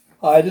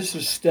Hi, this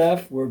is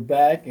Steph. We're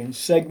back in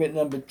segment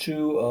number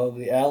two of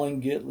the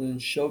Alan Gitlin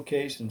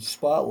Showcase and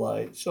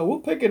Spotlight. So we'll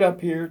pick it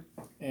up here,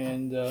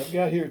 and I've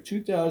got here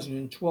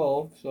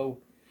 2012. So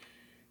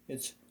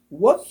it's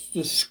What's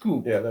the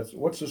Scoop? Yeah, that's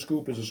What's the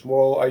Scoop is a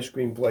small ice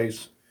cream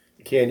place,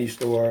 a candy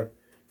store,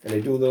 and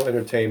they do a little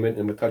entertainment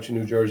in Metuchen,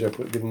 New Jersey.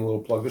 Give them a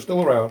little plug. They're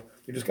still around.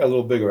 They just got a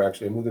little bigger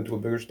actually. They moved into a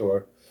bigger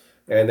store,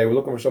 and they were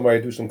looking for somebody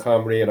to do some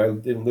comedy. And I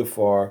didn't live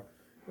far,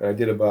 and I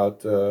did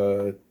about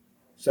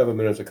 7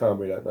 minutes of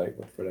comedy that night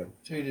for them.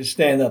 So you just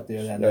stand up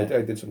there that Yeah, night.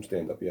 I did some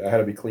stand up. Yeah, I had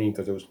to be clean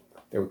because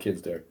there were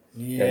kids there,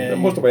 and Yeah,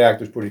 most of my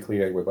actors pretty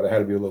clean anyway. But I had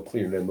to be a little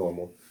cleaner than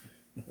normal.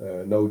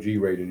 No G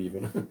rated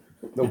even,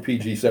 no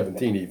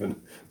PG-17 even.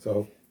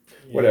 So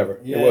yeah, whatever.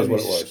 you It had to was be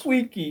what it was.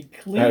 squeaky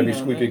I had to be clean on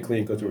squeaky that.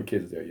 clean because there were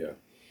kids there. Yeah,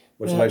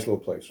 but it's a Now, nice little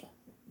place.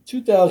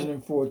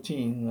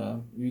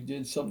 2014, you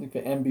did something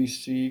for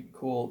NBC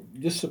called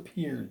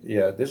Disappeared.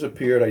 Yeah,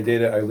 disappeared. I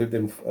did it. I lived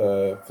in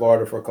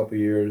Florida for a couple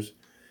of years,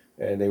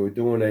 and they were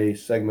doing a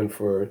segment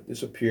for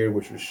Disappeared,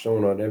 which was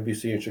shown on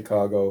NBC in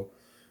Chicago,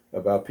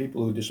 about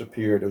people who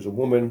disappeared. There was a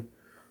woman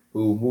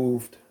who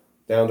moved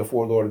down to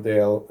Fort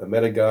Lauderdale and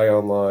met a guy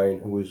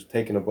online who was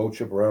taking a boat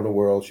trip around the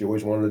world. She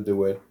always wanted to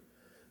do it,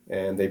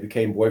 and they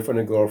became boyfriend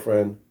and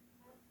girlfriend.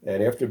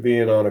 And after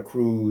being on a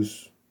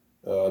cruise,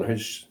 on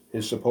his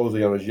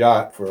supposedly on his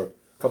yacht for a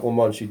couple of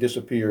months, he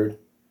disappeared.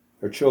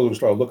 Her children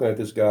started looking at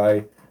this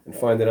guy and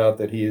finding out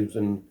that he had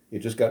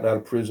just gotten out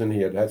of prison.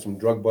 He had had some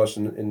drug busts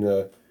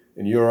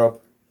in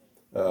Europe.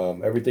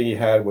 Everything he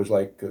had was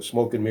like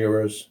smoke and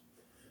mirrors.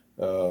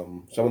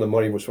 Some of the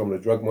money was from the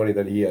drug money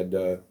that he had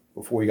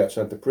before he got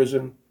sent to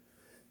prison.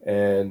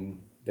 And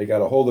they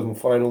got a hold of him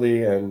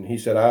finally, and he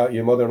said,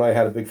 "Your mother and I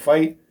had a big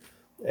fight,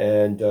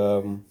 and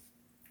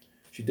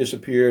she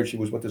disappeared. She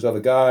was with this other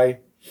guy."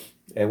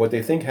 And what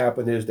they think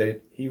happened is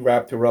that he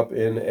wrapped her up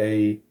in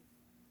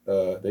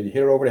that he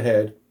hit her over the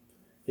head.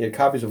 He had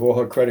copies of all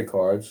her credit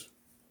cards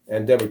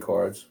and debit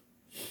cards,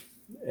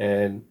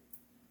 and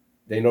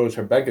they noticed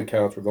her bank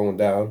accounts were going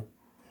down.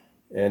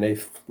 And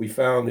we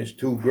found these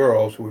two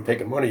girls who were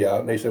taking money out,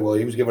 and they said, "Well,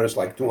 he was giving us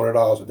like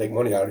 $200 to take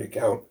money out of the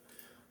account,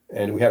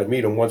 and we had to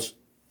meet him once,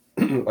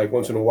 like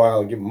once in a while,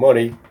 and give him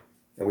money,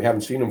 and we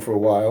haven't seen him for a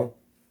while."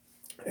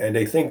 And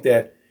they think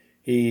that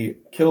he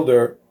killed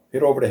her,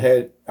 hit her over the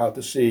head out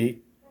to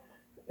sea,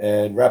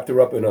 and wrapped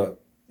her up in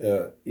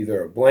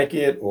either a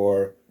blanket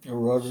or A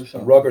rug or a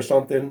something. rug or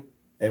something,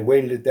 and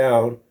weighted it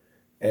down.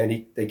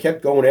 And they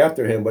kept going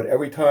after him, but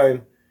every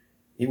time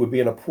he would be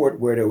in a port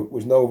where there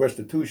was no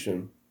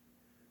restitution.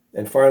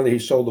 And finally, he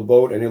sold the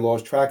boat, and he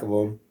lost track of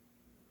him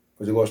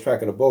because he lost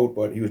track of the boat.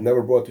 But he was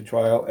never brought to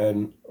trial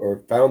or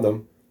found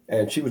them,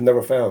 and she was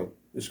never found.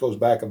 This goes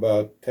back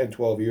about 10,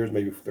 12 years,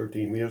 maybe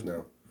 13 years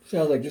now.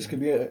 Sounds like this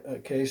could be a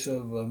case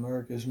of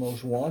America's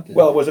Most Wanted.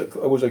 Well,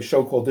 it was a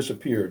show called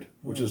Disappeared,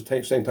 which is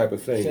the same type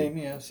of thing. Same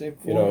You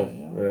format.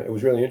 know, Yeah. it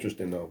was really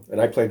interesting though,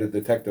 and I played one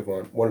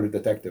of the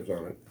detectives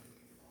on it.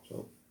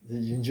 So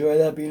Did you enjoy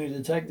that being a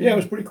detective? yeah, it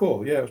was pretty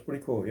cool. Yeah, it was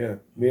pretty cool. Yeah,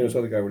 me and this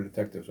other guy were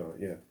detectives on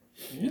it. Yeah,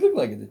 You look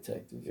like a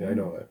detective. yeah, I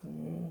know that.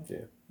 Yeah.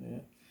 Yeah.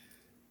 Yeah.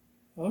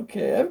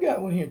 Okay, I've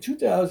got one here.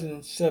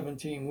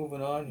 2017.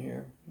 Moving on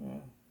here.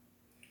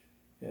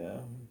 Yeah.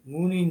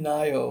 Mooney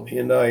Nayo. He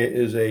and I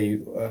is a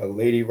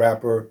lady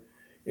rapper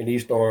in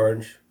East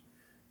Orange,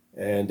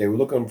 and they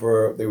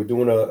were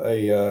doing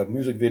a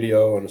music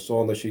video on a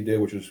song that she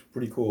did, which was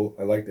pretty cool.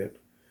 I liked it.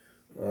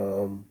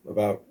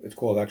 It's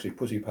called actually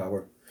Pussy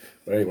Power,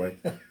 but anyway,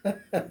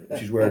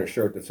 she's wearing a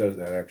shirt that says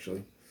that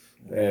actually.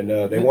 And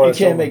they You wanted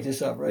can't someone. make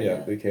this up, right?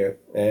 Yeah, they can't.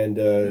 And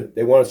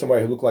they wanted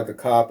somebody who looked like a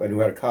cop and who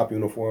had a cop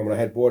uniform. And I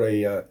had bought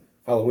a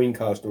Halloween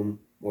costume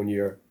one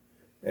year,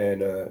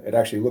 and it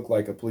actually looked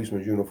like a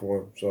policeman's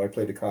uniform. So I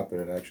played the cop in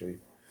it actually.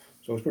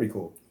 So it was pretty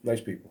cool. Nice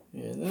people.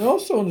 Yeah. And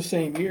also in the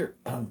same year,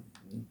 and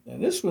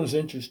this one's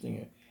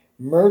interesting.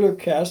 Murder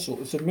Castle.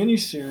 It's a mini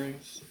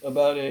series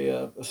about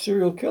a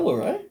serial killer,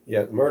 right?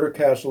 Yeah, Murder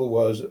Castle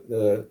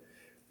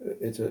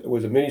it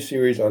was a mini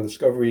series on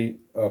Discovery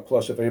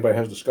Plus. If anybody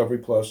has Discovery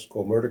Plus,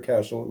 called Murder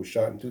Castle. It was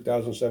shot in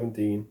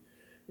 2017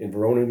 in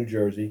Verona, New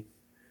Jersey,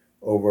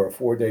 over a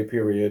 4-day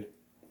period,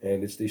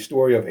 and it's the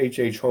story of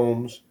H.H.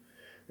 Holmes.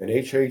 And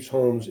H.H.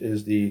 Holmes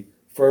is the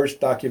first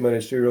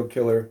documented serial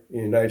killer in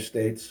the United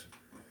States.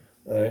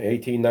 In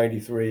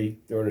 1893,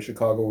 during the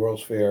Chicago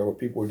World's Fair, where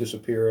people were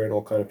disappearing,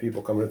 all kind of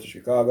people coming into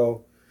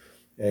Chicago.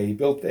 And he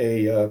built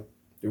the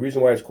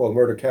reason why it's called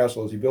Murder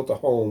Castle is he built a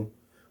home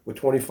with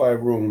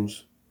 25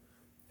 rooms,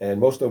 and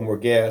most of them were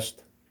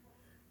gassed.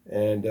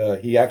 And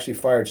he actually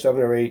fired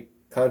 7 or 8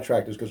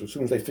 contractors because as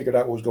soon as they figured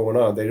out what was going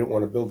on, they didn't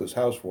want to build this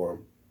house for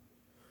him.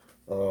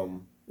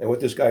 And what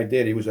this guy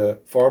did, he was a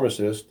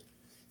pharmacist.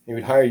 He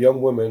would hire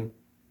young women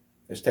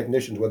as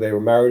technicians, whether they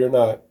were married or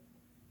not,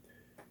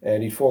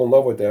 and he'd fall in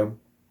love with them.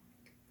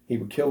 He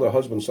would kill their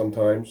husbands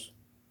sometimes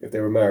if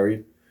they were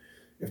married.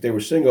 If they were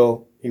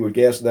single, he would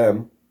gas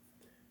them,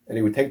 and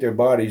he would take their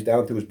bodies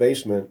down to his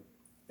basement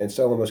and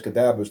sell them as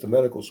cadavers to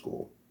medical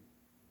school.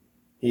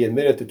 He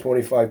admitted to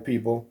 25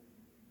 people.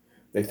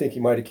 They think he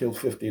might have killed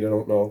 50. They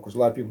don't know because a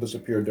lot of people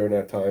disappeared during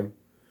that time.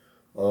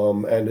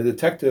 And one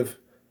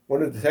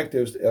of the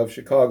detectives of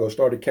Chicago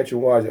started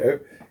catching wise.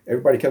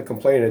 Everybody kept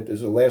complaining.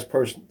 This is the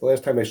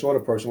last time they saw the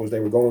person was they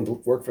were going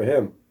to work for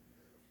him.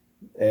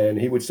 And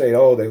he would say,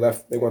 oh, they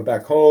went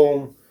back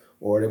home,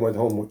 or they went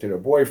home to their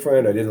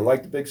boyfriend. I didn't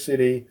like the big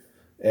city.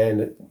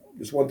 And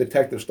this one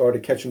detective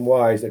started catching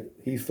wise that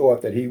he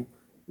thought that he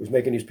was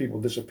making these people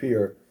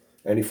disappear.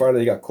 And he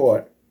finally got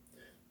caught.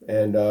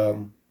 And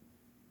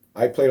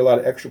I played a lot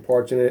of extra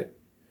parts in it.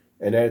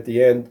 And then at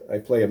the end, I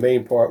play a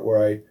main part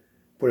where I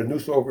put a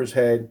noose over his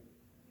head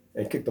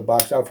and kick the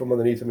box out from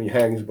underneath him. He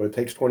hangs, but it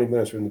takes 20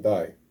 minutes for him to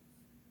die.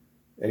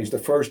 And he's the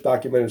first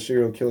documented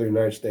serial killer in the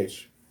United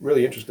States.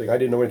 Really interesting. I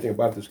didn't know anything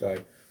about this guy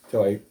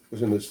until I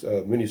was in this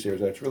miniseries,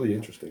 and it's really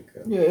interesting.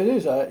 Yeah, it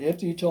is.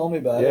 After you told me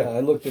about it, Yeah. I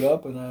looked it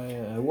up and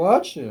I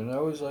watched it, and I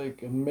was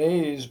like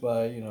amazed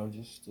by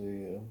just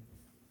the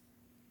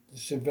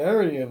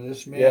severity of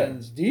this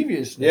man's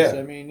deviousness. Yeah.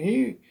 I mean,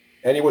 he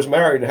And he was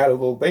married and had a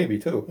little baby,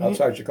 too, He-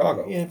 outside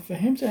Chicago. yeah, for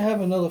him to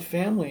have another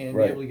family and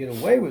Right. be able to get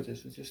away with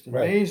this is just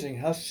Right. amazing.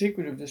 How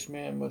secretive this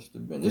man must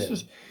have been. This Yeah.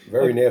 is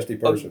Very nasty a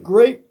person.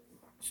 great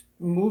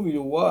movie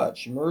to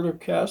watch, Murder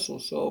Castle.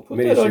 So put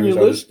that on your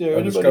Miniseries list there.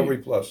 on Discovery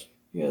Plus.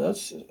 Yeah,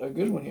 that's a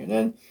good one here. And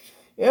then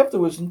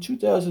afterwards, in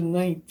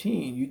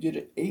 2019, you did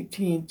an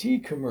AT&T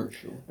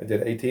commercial. I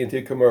did an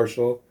AT&T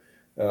commercial.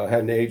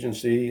 Had an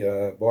agency,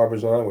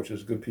 Barbizon, which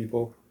is good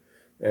people.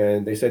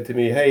 And they said to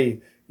me, hey,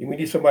 we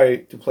need somebody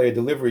to play a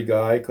delivery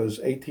guy because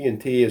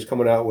AT&T is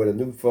coming out with a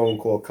new phone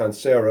called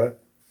Concera,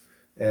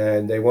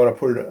 and they want to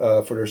put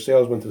it for their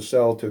salesmen to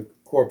sell to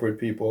corporate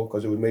people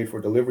because it was made for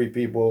delivery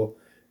people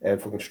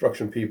and for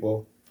construction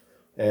people.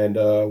 And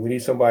we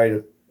need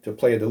somebody to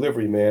play a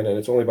delivery man, and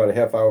it's only about a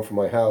half hour from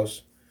my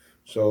house.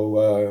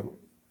 So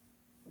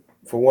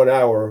for 1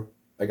 hour,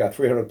 I got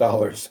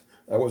 $300.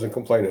 I wasn't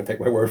complaining, take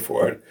my word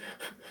for it.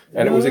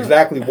 And it was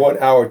exactly 1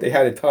 hour. They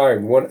had it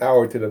timed 1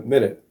 hour to the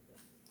minute.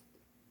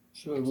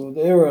 So well,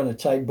 they were on a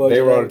tight budget.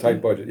 They were on a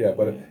tight budget, yeah.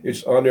 But Yeah.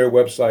 it's on their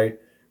website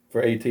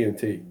for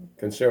AT&T,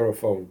 Concera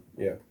phone,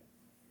 yeah.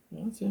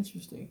 That's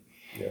interesting.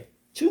 Yeah.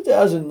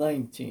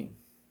 2019,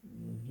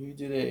 you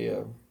did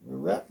a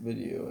rap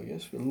video, I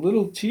guess, for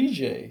Little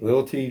TJ.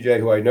 Little TJ,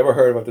 who I never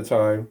heard of at the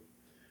time,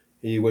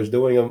 he was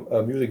doing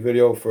a music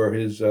video for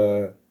his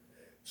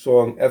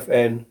song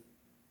FN,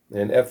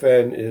 and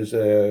FN is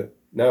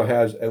now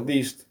has at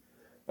least,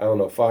 I don't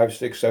know, 5,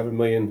 6, 7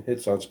 million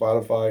hits on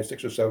Spotify,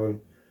 6 or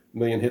 7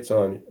 million hits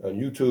on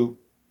YouTube,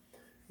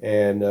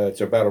 and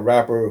it's about a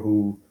rapper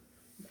who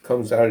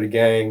comes out of the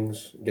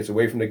gangs, gets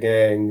away from the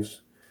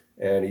gangs,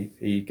 and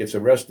he gets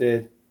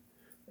arrested,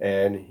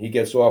 and he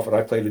gets off, and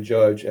I play the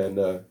judge,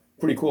 and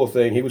pretty cool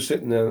thing, he was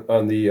sitting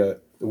on the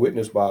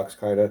witness box,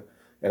 kind of,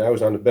 and I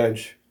was on the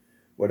bench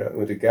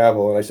with the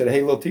gavel, and I said,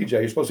 hey, little TJ,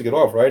 you're supposed to get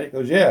off, right? He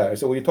goes, yeah. I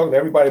said, well, you're talking to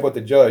everybody but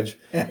the judge.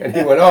 And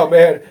he went, oh,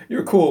 man,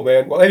 you're cool,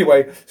 man. Well,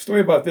 anyway, story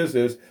about this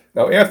is,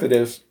 now after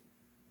this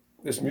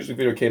music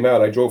video came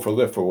out, I drove for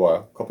Lyft for a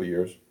while, a couple of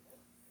years.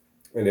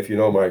 And if you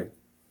know my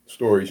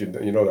stories, you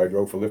know that I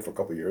drove for Lyft for a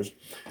couple of years.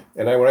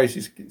 And when I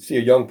see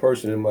a young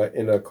person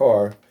in a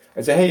car,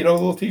 I say, hey, you know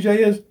who little TJ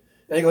is? And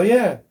they go,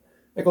 yeah.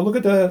 I go, look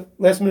at the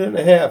last minute and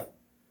a half.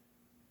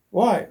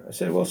 Why? I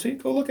said, well, see,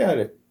 go look at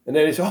it. And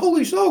then they said,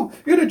 holy so,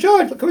 you're the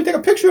judge. Can we take a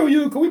picture of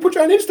you? Can we put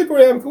you on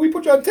Instagram? Can we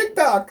put you on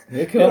TikTok?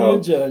 Here come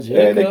the judge.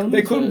 And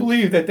they couldn't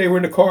believe that they were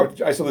in the car.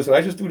 I said, listen,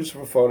 I just do this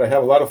for fun. I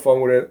have a lot of fun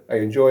with it. I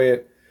enjoy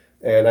it.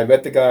 And I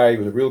met the guy. He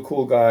was a real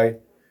cool guy.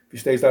 If he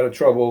stays out of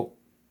trouble,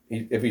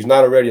 if he's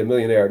not already a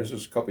millionaire, this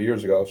was a couple of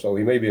years ago, so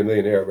he may be a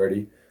millionaire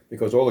already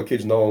because all the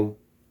kids know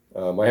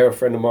him. I have a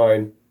friend of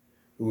mine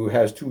who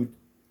has 2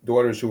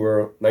 daughters who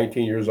are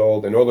 19 years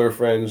old, and all their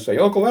friends say,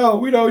 Uncle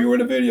Al, we know you were in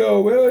the video.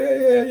 Well,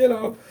 yeah, you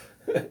know.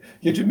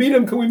 Did you meet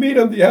him? Can we meet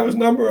him? Do you have his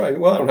number? I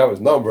don't have his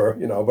number,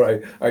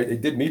 but I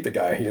did meet the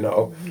guy,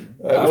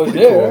 I was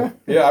there. Cool.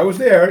 Yeah, I was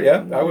there.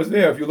 Yeah, I was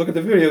there. If you look at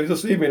the video, you'll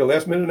see me in the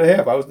last minute and a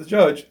half. I was the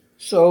judge.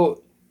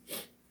 So,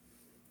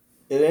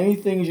 are there any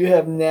things you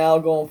have now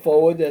going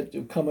forward that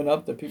are coming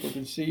up that people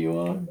can see you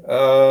on?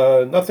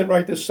 Nothing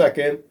right this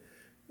second,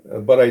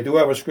 but I do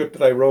have a script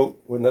that I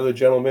wrote with another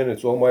gentleman.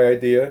 It's all my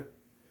idea.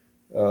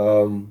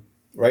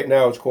 Right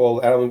now it's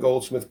called Alan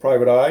Goldsmith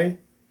Private Eye.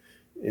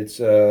 It's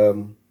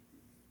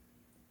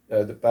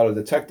about a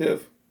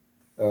detective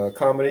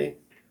comedy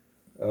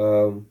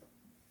about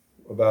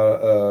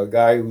a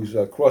guy who's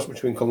a cross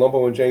between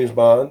Columbo and James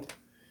Bond.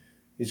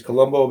 He's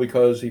Columbo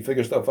because he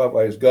figures stuff out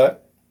by his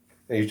gut,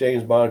 and he's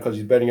James Bond because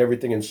he's betting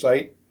everything in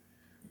sight.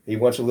 He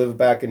wants to live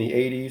back in the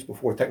 80s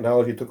before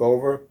technology took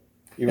over,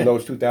 even though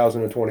it's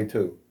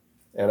 2022.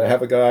 And I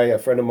have a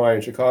friend of mine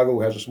in Chicago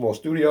who has a small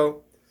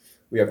studio.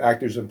 We have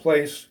actors in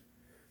place.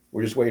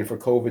 We're just waiting for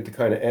COVID to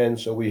kind of end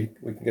so we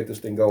can get this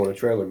thing going, a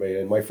trailer made.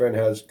 And my friend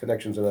has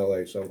connections in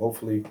LA, so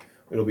hopefully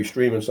it'll be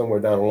streaming somewhere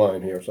down the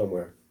line here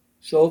somewhere.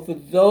 So for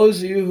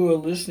those of you who are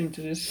listening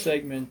to this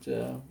segment,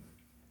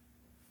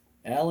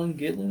 Alan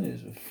Gitlin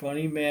is a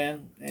funny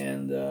man,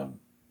 and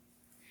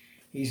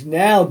he's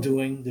now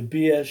doing the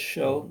BS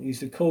show. He's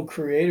the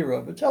co-creator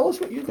of it. Tell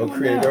us what you're doing now.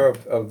 Co-creator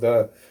of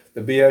the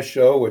BS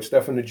show with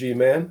Stefan the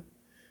G-Man.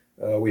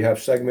 We have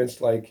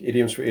segments like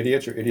Idioms for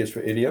Idiots or Idiots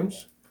for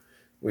Idioms.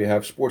 We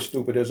have Sports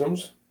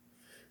Stupidisms.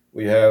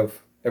 We have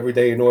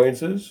Everyday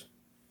Annoyances.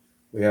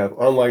 We have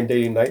Online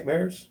Dating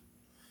Nightmares.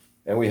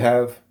 And we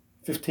have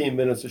 15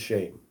 Minutes of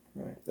Shame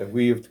Right. that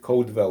we have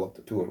co-developed,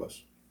 the two of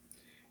us.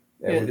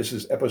 And Yeah. this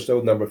is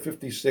episode number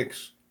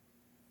 56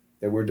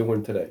 that we're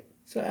doing today.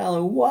 So,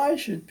 Alan, why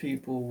should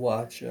people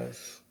watch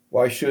us?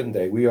 Why shouldn't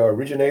they? We are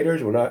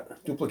originators, we're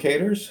not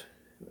duplicators.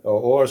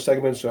 All our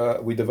segments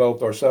we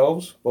developed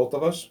ourselves, both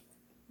of us.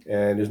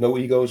 And there's no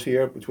egos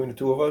here between the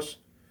two of us.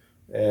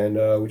 And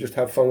we just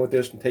have fun with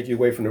this and take you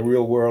away from the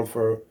real world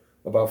for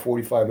about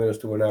 45 minutes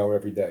to an hour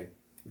every day,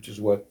 which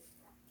is what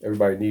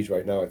everybody needs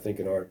right now, I think,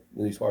 in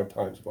these hard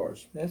times of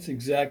ours. That's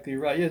exactly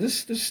right. Yeah,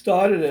 this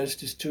started as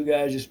just two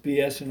guys just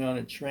BSing on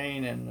a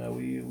train, and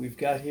we've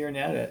got here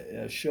now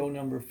to show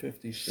number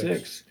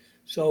 56.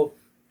 So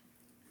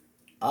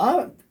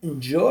I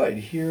enjoyed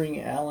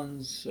hearing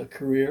Alan's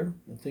career,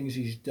 the things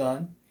he's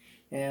done,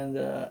 and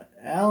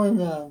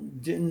Alan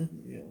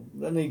didn't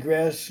let any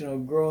grass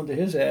grow into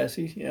his ass.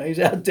 He's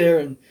out there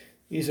and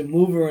he's a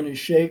mover and a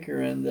shaker,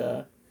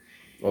 and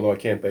Although I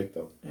can't bake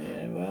though.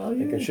 yeah, well,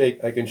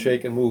 I can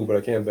shake and move, but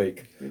I can't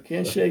bake. you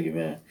can't shake it,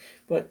 man.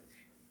 But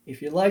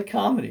if you like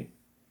comedy,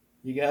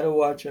 you got to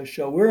watch our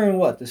show. We're in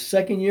what, the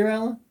second year,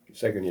 Alan?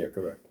 Second year,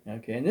 correct.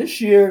 Okay, and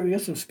this year we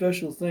got some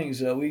special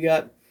things. We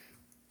got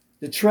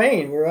the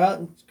train. We're out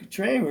in the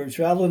train. We're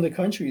traveling the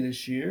country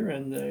this year,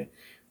 and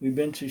we've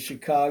been to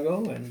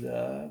Chicago,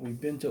 and we've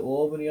been to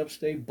Albany,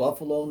 upstate,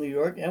 Buffalo, New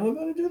York, and we're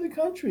going to do the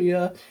country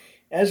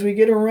as we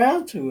get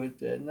around to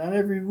it. Not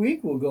every week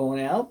we're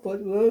going out, but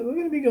we're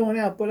going to be going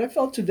out. But I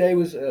felt today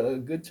was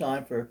a good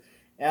time for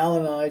Al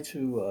and I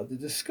to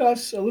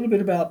discuss a little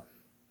bit about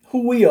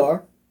who we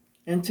are.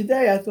 And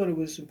today I thought it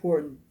was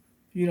important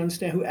for you to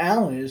understand who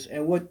Alan is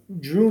and what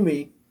drew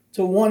me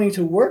to wanting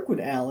to work with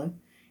Alan.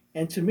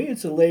 And to me,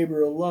 it's a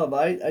labor of love.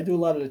 I do a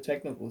lot of the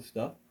technical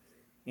stuff.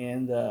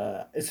 And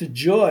it's a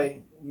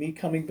joy, me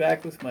coming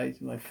back with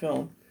my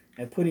film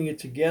and putting it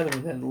together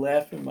and then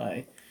laughing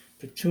my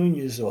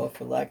petunias off,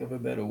 for lack of a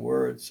better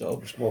word. So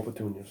Your small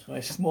petunias.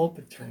 my small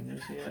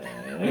petunias,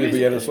 yeah. The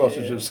Vienna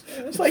sausages.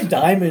 It's like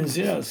diamonds,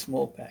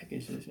 small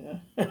packages.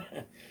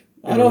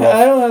 I In don't the rough.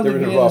 have They're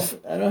in the rough.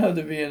 I don't have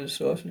the Vienna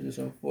sausages,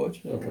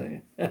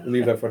 unfortunately. Okay.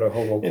 Leave that for the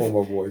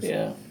Homo boys.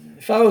 Yeah.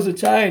 If I was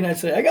Italian, I'd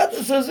say I got the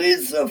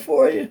salsiccia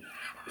for you.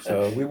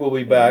 So we will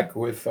be back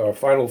with our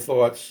final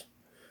thoughts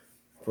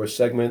for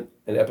segment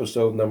and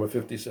episode number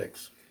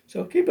 56.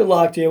 So keep it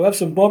locked here. We'll have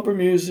some bumper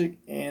music,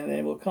 and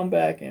then we'll come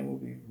back and we'll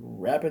be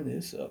wrapping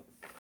this up.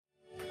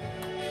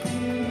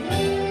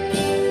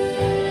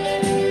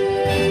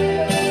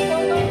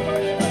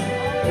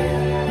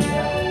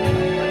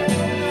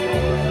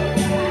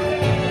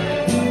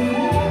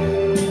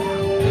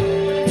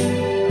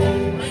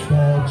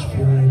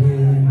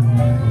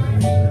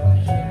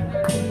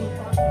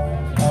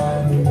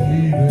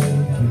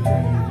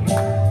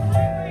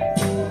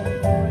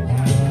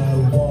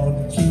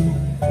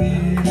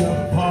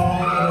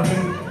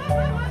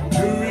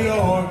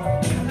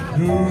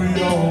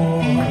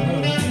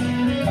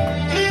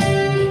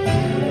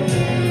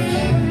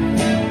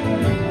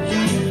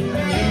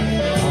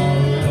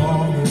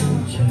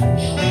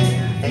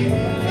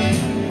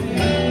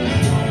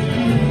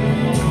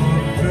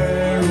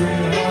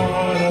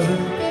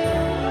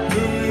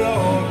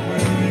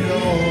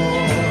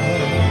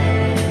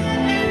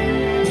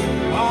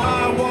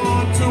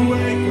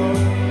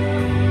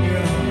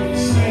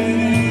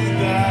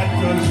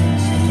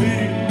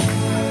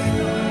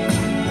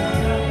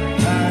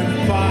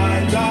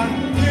 Find out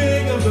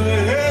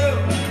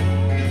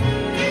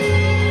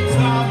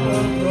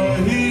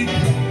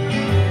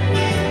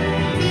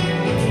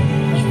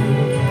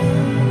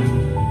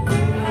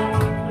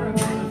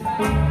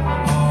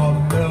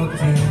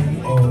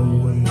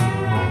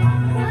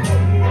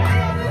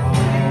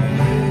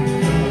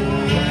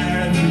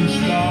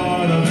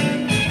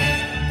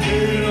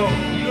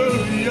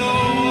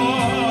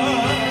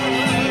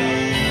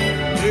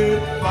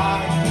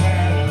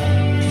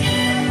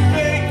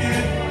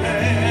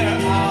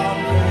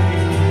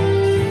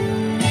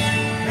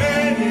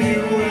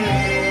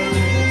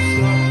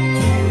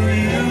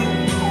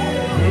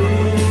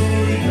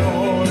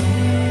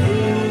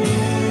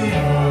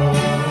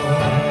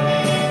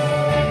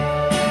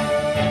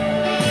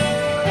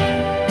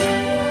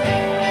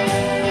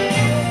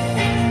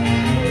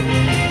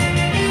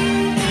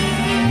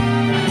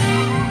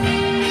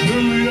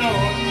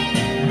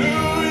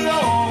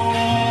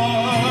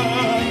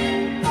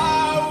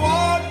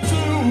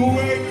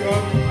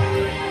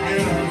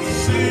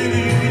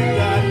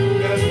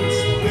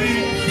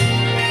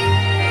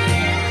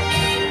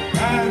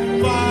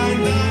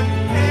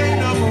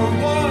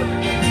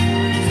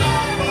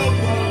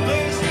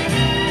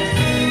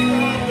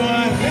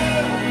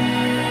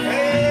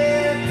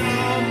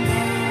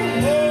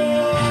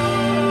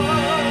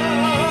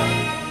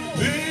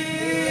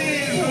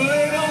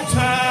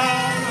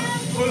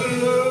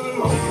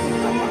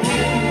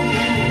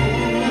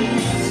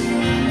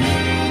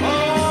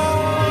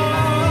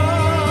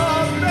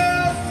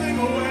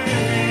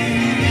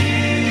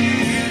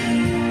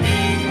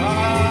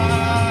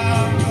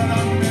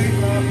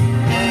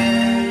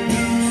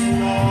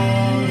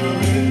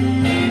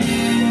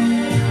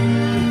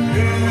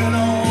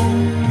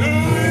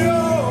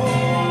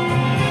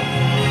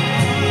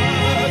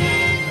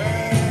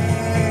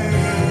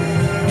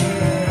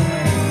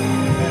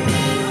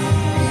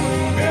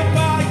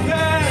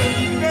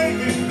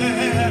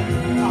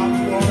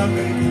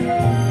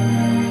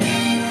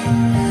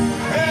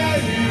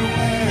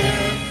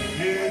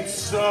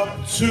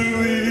to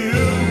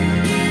you.